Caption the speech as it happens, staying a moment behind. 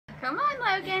Come on,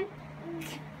 Logan.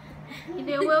 You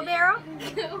do a wheelbarrow?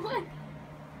 Come on.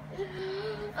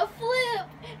 A flip.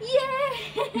 Yay!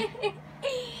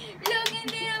 Logan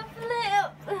did a flip.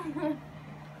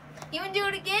 You want to do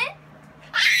it again?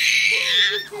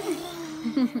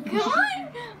 Come on.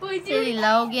 We'll do Silly it again.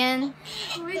 Logan.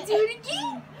 We'll do it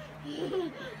again.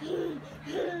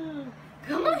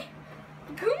 Come on.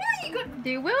 Come on. You got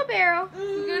Do wheelbarrow.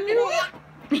 You gonna do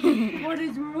it? What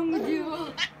is wrong with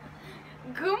you?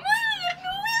 Come on,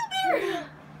 do wheelbarrow.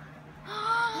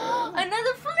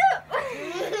 Another flip.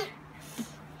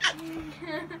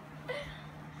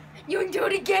 You wanna do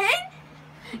it again?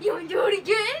 You wanna do it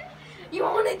again? You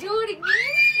wanna do it again?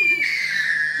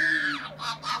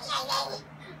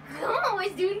 Come on,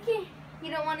 let's do it again.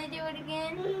 You don't wanna do it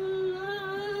again?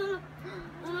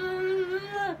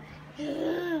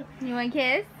 You want a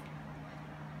kiss?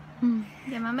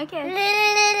 Give Mama a kiss.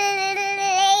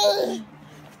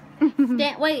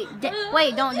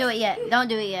 Wait, don't do it yet. Don't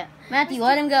do it yet. Matthew,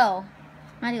 let him go.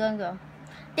 Matthew, let him go.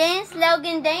 Dance,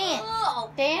 Logan, dance.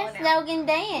 Dance, Logan,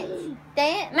 dance.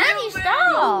 Dance. Matthew,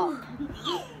 stop.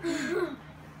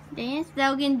 Dance,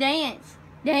 Logan, dance.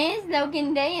 Dance,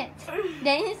 Logan, dance.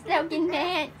 Dance, Logan,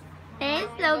 dance.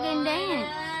 Dance, Logan, dance.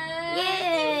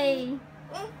 Yay.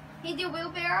 You do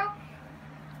wheelbarrow?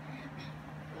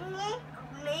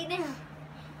 Lay down.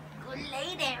 Go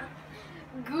lay down.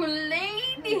 Go lay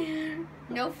down.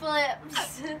 No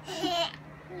flips.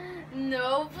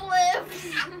 No flips.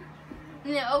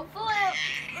 No flips.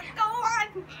 Go on.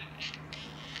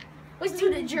 Let's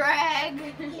do the drag.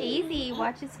 Easy.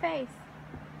 Watch his face.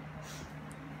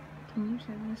 Can you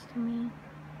send this to me?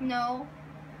 No.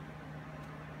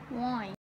 Why?